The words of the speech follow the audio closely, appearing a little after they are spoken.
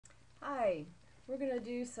Hi, we're going to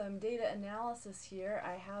do some data analysis here.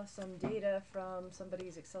 I have some data from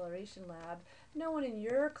somebody's acceleration lab. No one in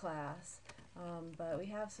your class, but we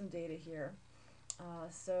have some data here.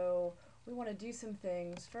 So we want to do some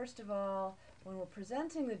things. First of all, when we're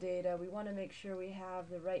presenting the data, we want to make sure we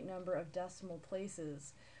have the right number of decimal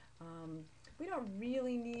places. We don't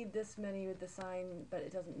really need this many with the sign, but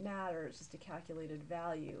it doesn't matter. It's just a calculated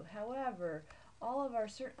value. However, all of our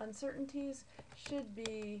uncertainties should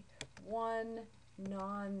be one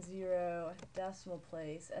non-zero decimal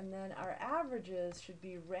place, and then our averages should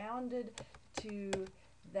be rounded to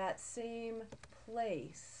that same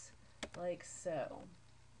place, like so.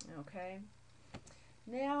 Okay?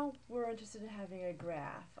 Now we're interested in having a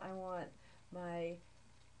graph. I want my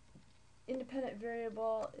independent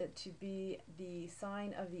variable to be the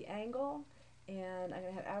sine of the angle, and I'm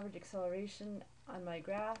going to have average acceleration on my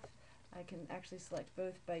graph. I can actually select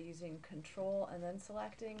both by using control and then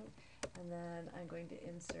selecting, and then I'm going to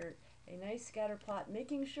insert a nice scatter plot,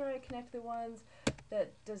 making sure I connect the ones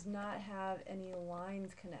that does not have any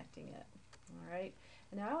lines connecting it. Alright,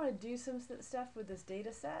 and now I want to do some stuff with this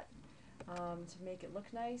data set to make it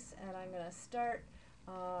look nice, and I'm going to start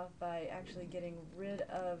by actually getting rid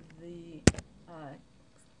of the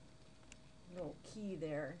little key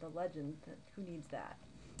there, the legend. Who needs that?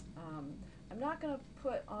 I'm not going to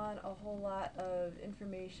put on a whole lot of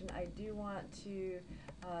information. I do want to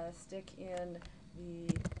stick in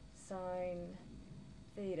the sine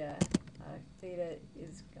theta. Theta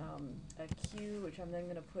is a Q, which I'm then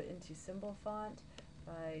going to put into symbol font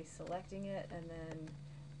by selecting it, and then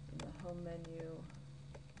in the home menu.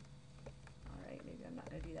 Alright, maybe I'm not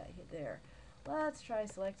going to do that there. Let's try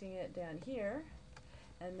selecting it down here,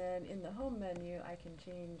 and then in the home menu I can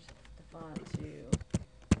change the font to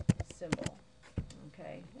symbol.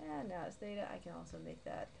 Okay, and now it's theta. I can also make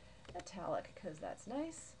that italic because that's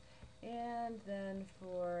nice. And then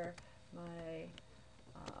for my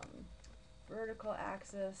vertical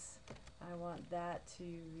axis, I want that to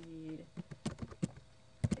read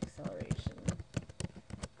acceleration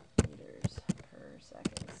meters per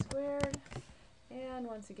second squared. And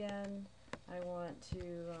once again, I want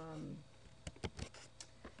to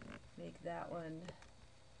make that one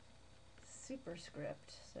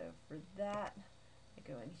superscript. So for that, I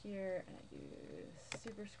go in here and I do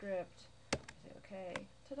superscript. I say okay,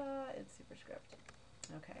 ta-da, it's superscript.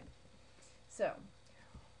 Okay, so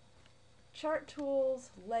chart tools,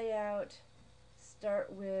 layout,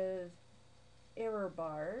 start with error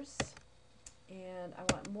bars, and I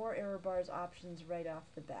want more error bars options right off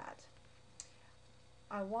the bat.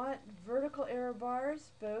 I want vertical error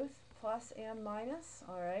bars, both plus and minus.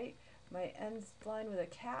 Alright, my end line with a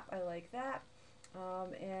cap, I like that.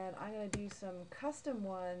 And I'm going to do some custom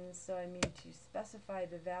ones, so I need to specify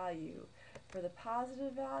the value. For the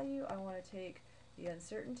positive value, I want to take the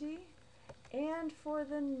uncertainty, and for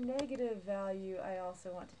the negative value, I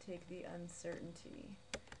also want to take the uncertainty.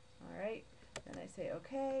 Alright, then I say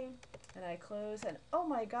OK, and I close, and oh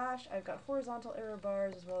my gosh, I've got horizontal error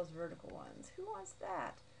bars as well as vertical ones. Who wants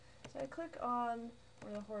that? So I click on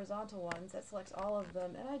one of the horizontal ones, that selects all of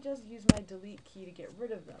them, and I just use my delete key to get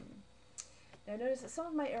rid of them. Now notice that some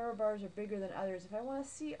of my error bars are bigger than others. If I want to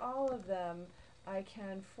see all of them, I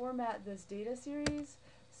can format this data series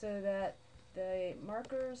so that the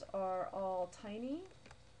markers are all tiny,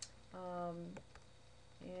 and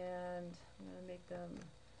I'm going to make them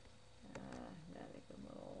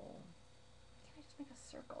little. Can I just make a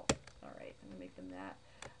circle? Alright, I'm going to make them that.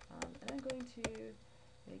 And I'm going to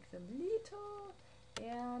make them little,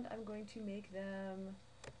 and I'm going to make them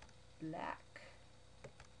black.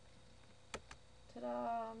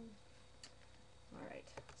 Ta-da! Alright,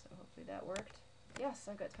 so hopefully that worked. Yes,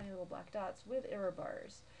 I've got tiny little black dots with error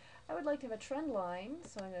bars. I would like to have a trend line,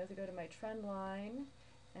 so I'm going to go to my trend line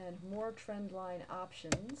and more trend line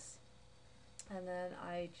options. And then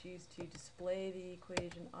I choose to display the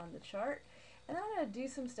equation on the chart. And then I'm going to do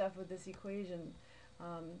some stuff with this equation.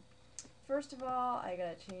 First of all, I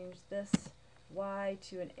got to change this y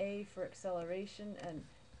to an a for acceleration, and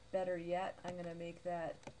better yet, I'm going to make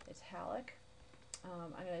that italic.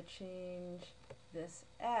 I'm going to change this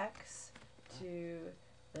x to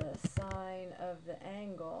the sine of the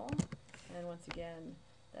angle, and once again,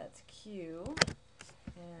 that's q.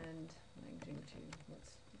 And I'm going to,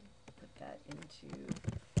 let's put that into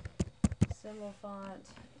symbol font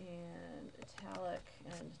and italic,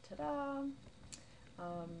 and ta-da!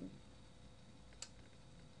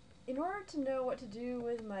 In order to know what to do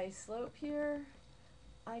with my slope here,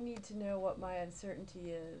 I need to know what my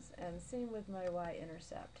uncertainty is, and same with my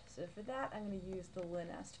y-intercept. So for that, I'm going to use the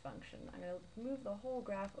LINEST function. I'm going to move the whole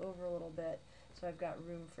graph over a little bit so I've got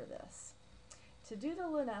room for this. To do the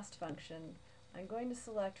LINEST function, I'm going to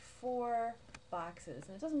select 4 boxes,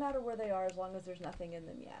 and it doesn't matter where they are as long as there's nothing in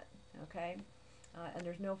them yet, okay? And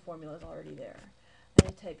there's no formulas already there. I'm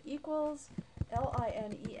going to type equals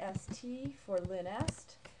LINEST for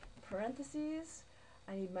LINEST, parentheses.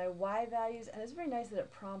 I need my y values, and it's very nice that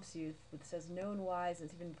it prompts you. It says known y's, and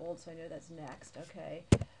it's even bold, so I know that's next, okay?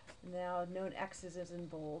 Now known x's is in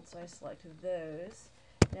bold, so I select those.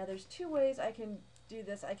 Now there's 2 ways I can do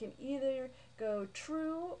this. I can either go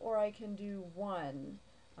true or I can do 1.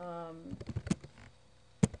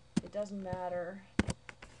 It doesn't matter.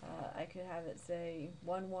 I could have it say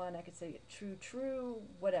 1, 1. I could say true, true,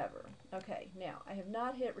 whatever. Okay, now I have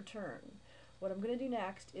not hit return. What I'm going to do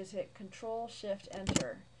next is hit Control Shift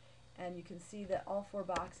Enter, and you can see that all 4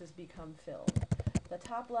 boxes become filled. The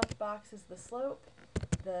top left box is the slope.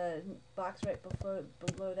 The box right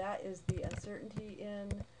below that is the uncertainty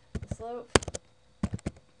in the slope.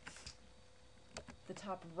 The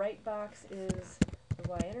top right box is the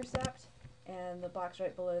y-intercept, and the box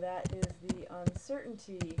right below that is the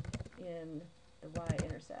uncertainty in the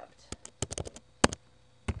y-intercept.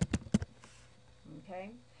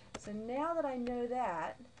 Okay, so now that I know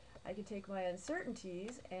that, I can take my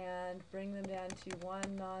uncertainties and bring them down to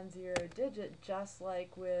 1 non-zero digit, just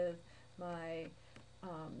like with my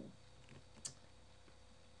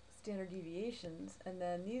standard deviations, and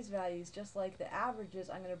then these values, just like the averages,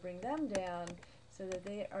 I'm going to bring them down so that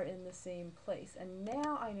they are in the same place. And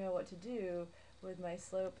now I know what to do with my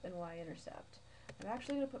slope and y-intercept. I'm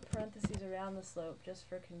actually going to put parentheses around the slope just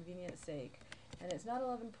for convenience sake, and it's not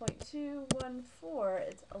 11.214,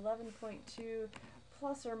 it's 11.2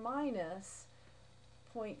 plus or minus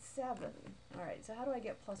 0.7. Alright, so how do I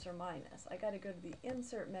get plus or minus? I got to go to the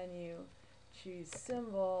insert menu, choose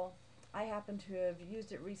symbol. I happen to have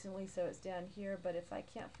used it recently, so it's down here, but if I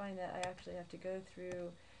can't find that, I actually have to go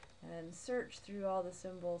through and search through all the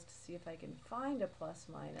symbols to see if I can find a plus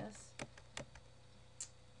minus.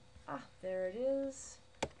 Ah, there it is.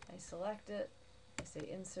 I select it, I say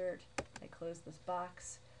insert, I close this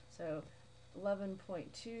box. So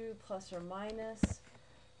 11.2 plus or minus,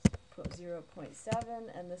 put 0.7,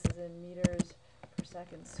 and this is in meters per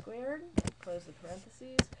second squared. Close the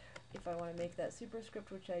parentheses. If I want to make that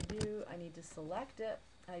superscript, which I do, I need to select it.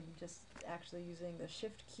 I'm just actually using the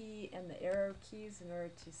shift key and the arrow keys in order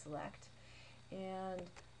to select. And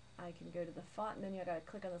I can go to the font menu. I gotta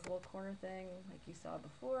click on this little corner thing like you saw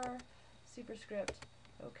before. Superscript,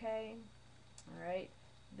 okay. Alright,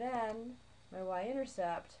 then my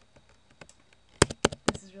y-intercept,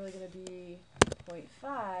 this is really going to be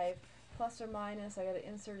 0.5 plus or minus. I got to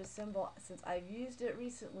insert a symbol. Since I've used it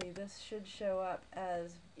recently, this should show up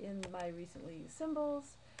as in my recently used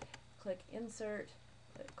symbols. Click insert,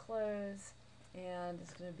 click close, and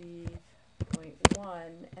it's going to be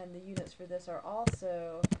 0.1, and the units for this are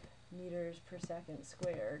also meters per second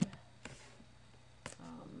squared.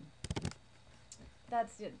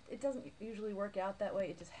 That's it. It doesn't usually work out that way.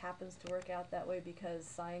 It just happens to work out that way because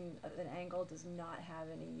sine of an angle does not have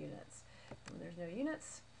any units. When there's no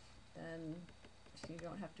units, then you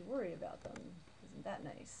don't have to worry about them. Isn't that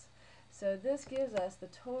nice? So this gives us the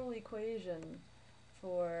total equation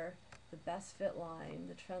for the best fit line,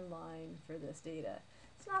 the trend line for this data.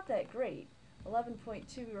 It's not that great.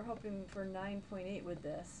 11.2, we were hoping for 9.8 with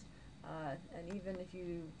this. And even if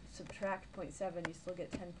you subtract 0.7, you still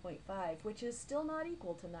get 10.5, which is still not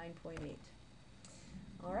equal to 9.8.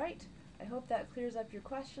 Alright, I hope that clears up your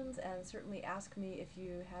questions, and certainly ask me if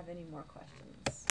you have any more questions.